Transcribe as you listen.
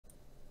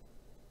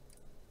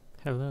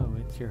Hello,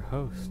 it's your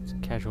host,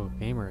 Casual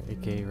Gamer,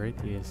 aka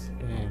Raytheus,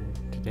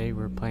 and today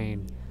we're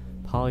playing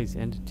Pollys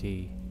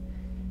Entity.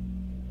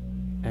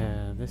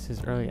 This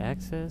is early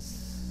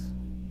access,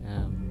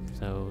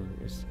 so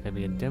it's gonna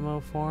be a demo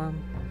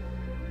form,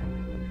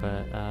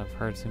 but I've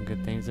heard some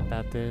good things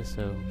about this,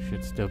 so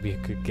should still be a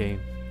good game.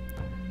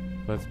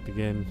 Let's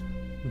begin.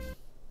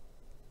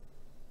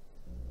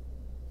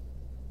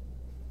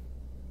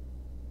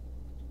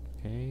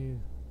 Okay,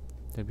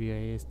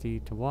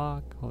 WASD to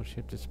walk, hold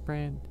shift to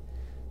sprint.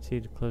 C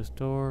to close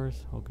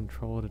doors, hold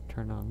control to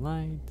turn on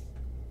lights.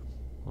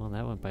 Well,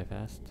 that went by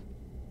fast.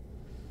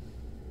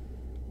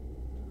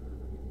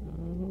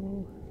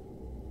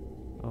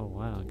 Oh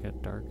wow, it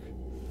got dark.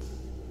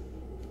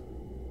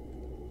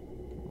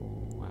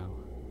 Oh wow,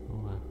 oh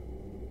wow.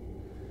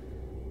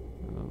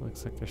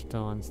 Looks like they're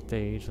still on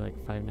stage, like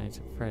Five Nights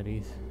at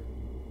Freddy's.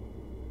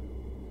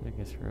 I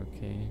guess we're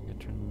okay. I'm gonna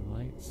turn on the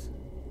lights.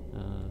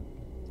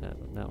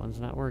 That one's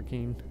not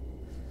working.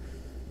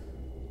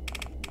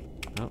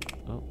 Oh,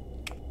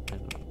 I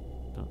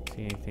don't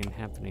see anything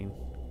happening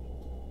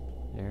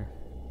there.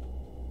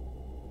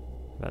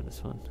 How about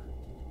this one?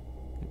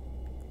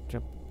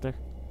 Jump up there.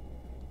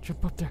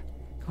 Jump up there.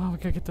 Come on, we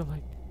gotta get the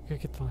light. We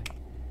gotta get the light.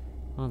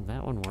 Oh,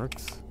 that one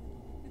works.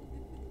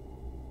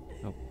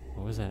 Oh,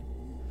 what was that?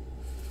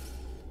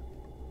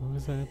 What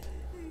was that?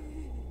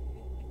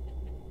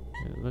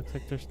 It looks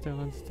like they're still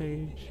on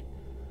stage.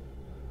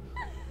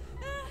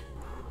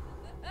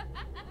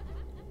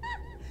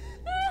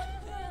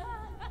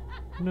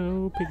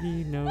 No,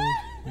 Piggy, no.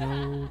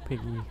 No,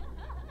 Piggy.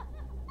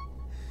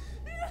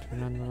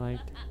 Turn on the light.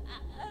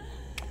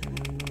 Turn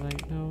on the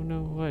light.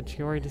 No. What?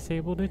 She already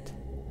disabled it?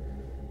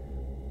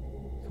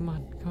 Come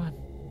on. Come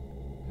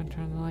on,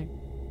 turn on the light.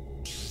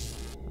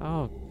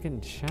 Oh, getting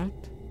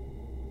shocked?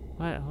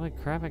 What? Holy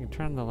crap, I can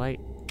turn on the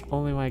light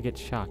only when I get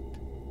shocked.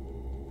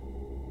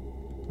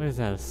 What is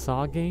that, a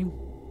Saw game?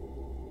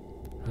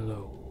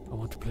 Hello, I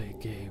want to play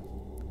a game.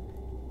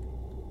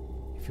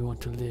 If you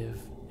want to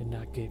live and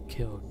not get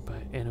killed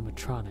by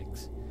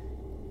animatronics,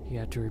 you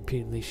have to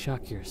repeatedly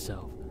shock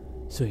yourself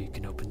so you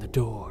can open the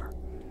door.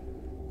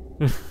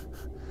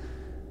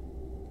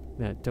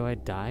 Now, do I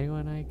die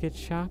when I get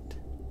shocked?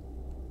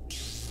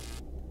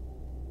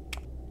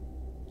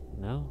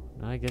 No,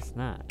 I guess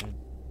not.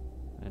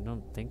 I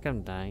don't think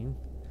I'm dying.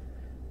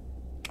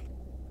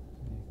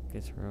 I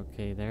guess we're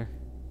okay there.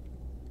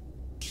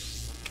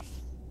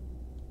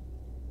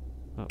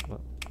 Oh,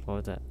 what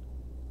was that?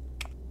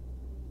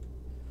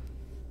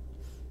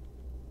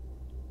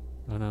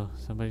 Oh no,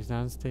 somebody's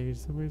downstage,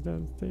 somebody's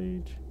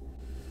downstage.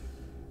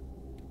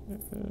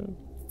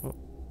 What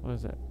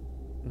was that?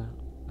 No,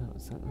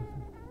 it's not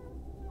nothing.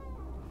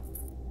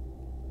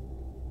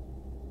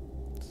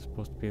 It's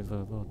supposed to be the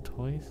little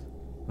toys?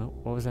 No,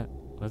 what was that?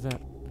 What was that?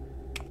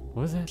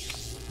 What was that?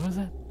 What was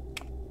that?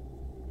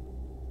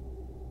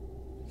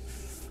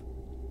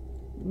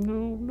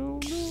 No.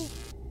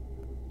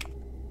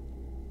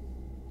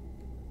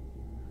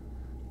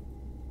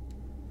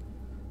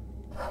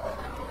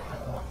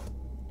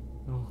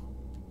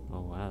 Oh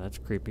wow, that's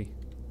creepy.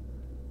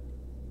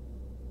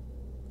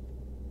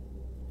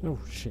 Oh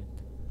shit.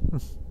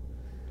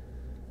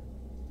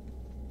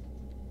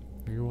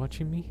 Are you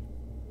watching me?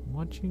 I'm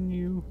watching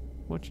you.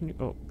 Watching you.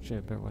 Oh shit, I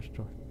better watch the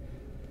door.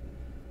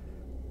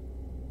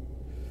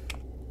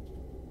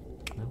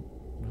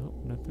 Nope,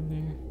 nothing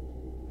there.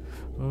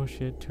 Oh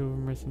shit, two of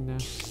them are missing now.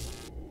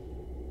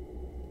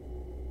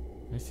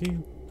 I see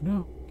you.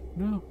 No.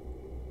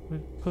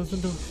 Wait, close the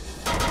door.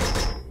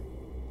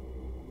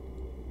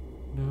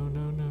 No.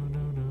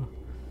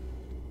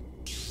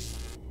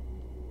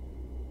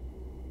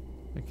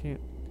 I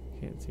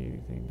can't see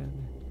anything down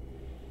there.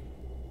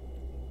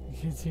 I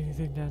can't see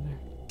anything down there.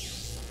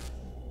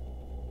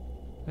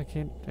 I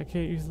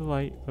can't use the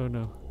light. Oh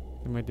no.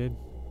 Am I dead?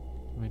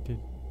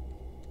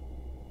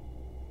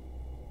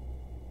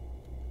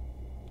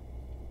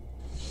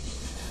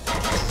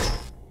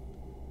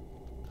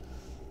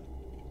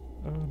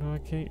 Oh no, I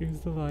can't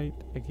use the light.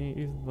 I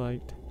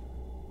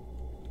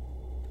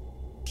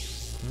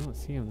don't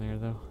see him there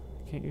though.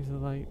 I can't use the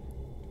light.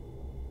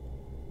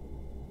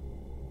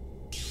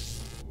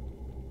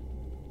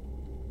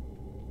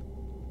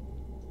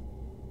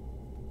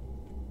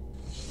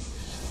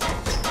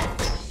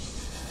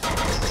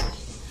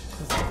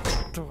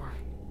 Door.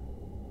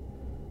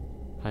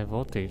 High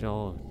voltage.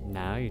 Oh,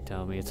 now you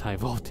tell me it's high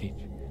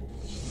voltage.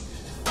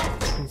 I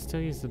can still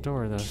use the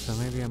door though, so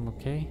maybe I'm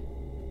okay.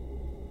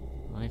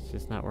 Light's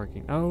just not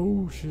working.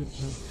 Oh shit!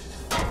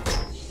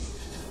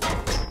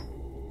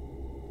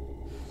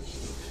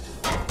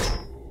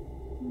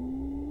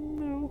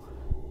 No.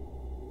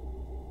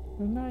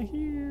 I'm not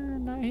here.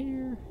 Not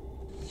here.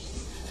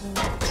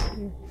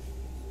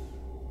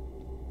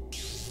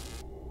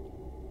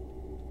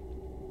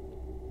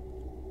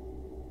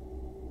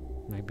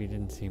 Maybe he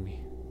didn't see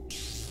me.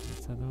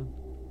 Is that on?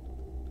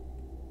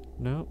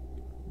 Nope.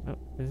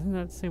 Isn't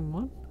that the same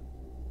one?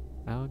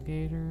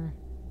 Alligator.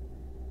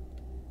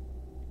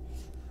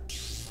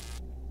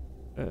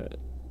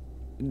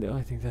 No,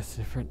 I think that's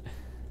different.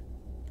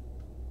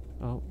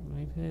 Oh,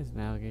 maybe it is an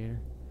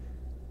alligator.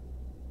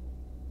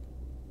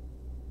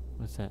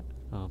 What's that?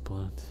 Oh,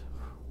 balloons.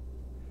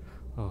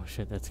 Oh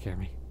shit, that scared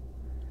me.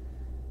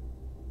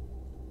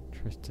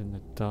 Tristan the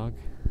dog.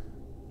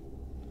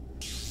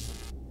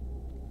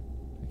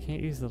 I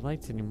can't use the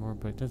lights anymore,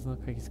 but it doesn't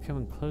look like he's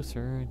coming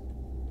closer. I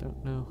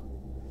don't know.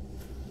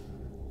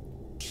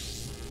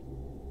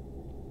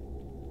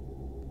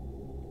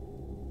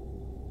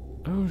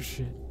 Oh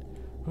shit.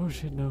 Oh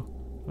shit, no.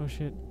 Oh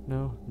shit,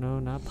 no, no,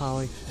 not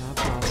Polly. Not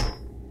Polly.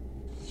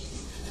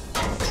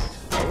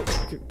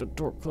 Oh, keep the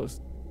door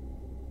closed.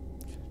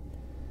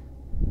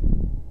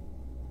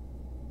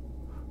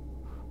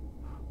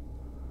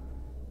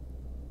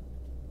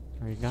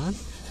 Are you gone?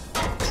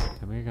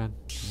 Tell me you're gone.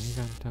 Tell me you're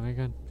gone. Tell me you're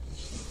gone.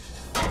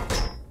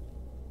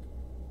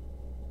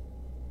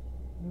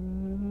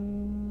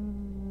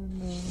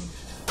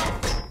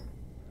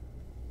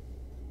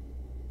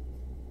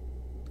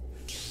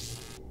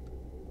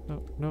 No.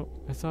 No, no,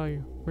 I saw you.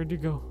 Where'd you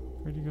go?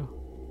 Where'd you go?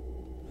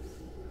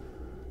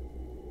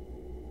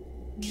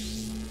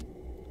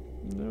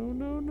 No,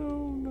 no,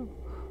 no, no.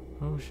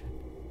 Oh shit.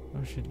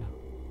 Oh shit, no.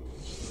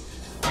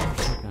 Oh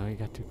shit, no, you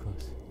got too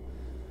close.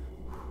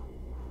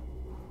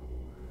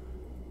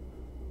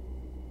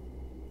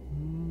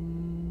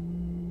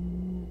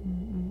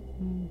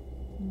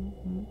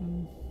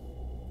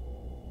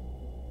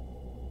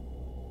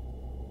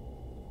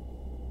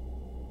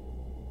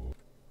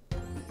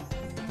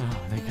 Oh,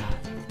 thank God.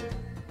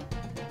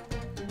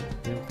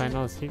 Didn't find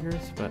all the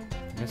secrets, but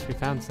I guess we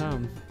found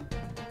some.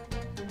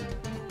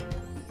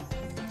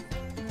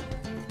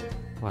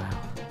 Wow.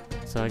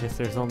 So I guess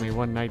there's only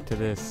one night to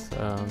this,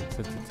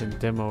 since it's in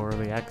demo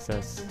early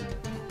access.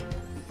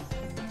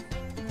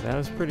 That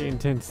was pretty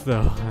intense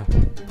though.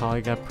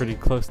 Polly got pretty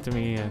close to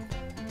me, and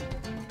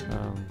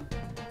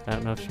I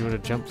don't know if she would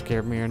have jump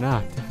scared me or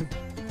not.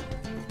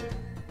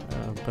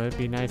 But it'd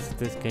be nice if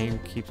this game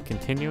keeps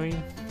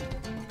continuing.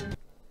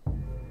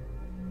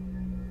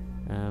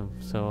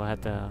 So I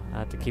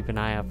have to keep an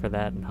eye out for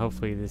that, and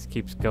hopefully this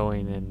keeps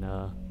going, and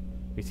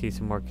we see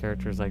some more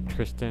characters like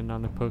Tristan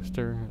on the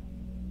poster,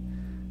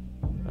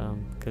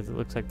 because it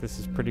looks like this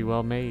is pretty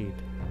well made.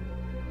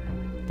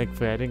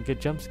 Thankfully I didn't get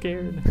jump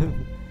scared.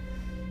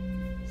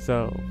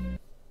 So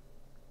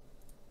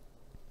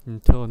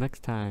until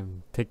next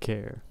time, take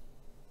care.